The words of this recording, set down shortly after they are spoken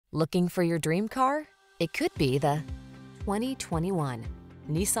Looking for your dream car? It could be the 2021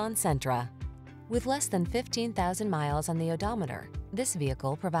 Nissan Sentra. With less than 15,000 miles on the odometer, this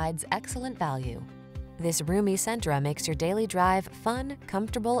vehicle provides excellent value. This roomy Sentra makes your daily drive fun,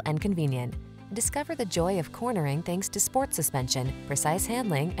 comfortable, and convenient. Discover the joy of cornering thanks to sport suspension, precise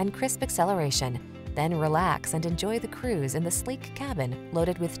handling, and crisp acceleration. Then relax and enjoy the cruise in the sleek cabin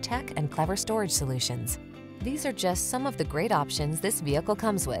loaded with tech and clever storage solutions. These are just some of the great options this vehicle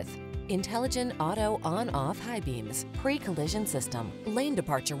comes with: intelligent auto on-off high beams, pre-collision system, lane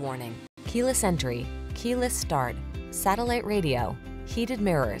departure warning, keyless entry, keyless start, satellite radio, heated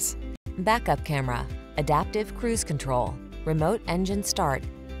mirrors, backup camera, adaptive cruise control, remote engine start.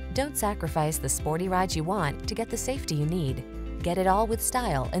 Don't sacrifice the sporty ride you want to get the safety you need. Get it all with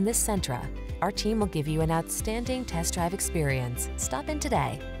style in this Sentra. Our team will give you an outstanding test drive experience. Stop in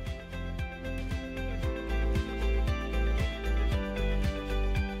today.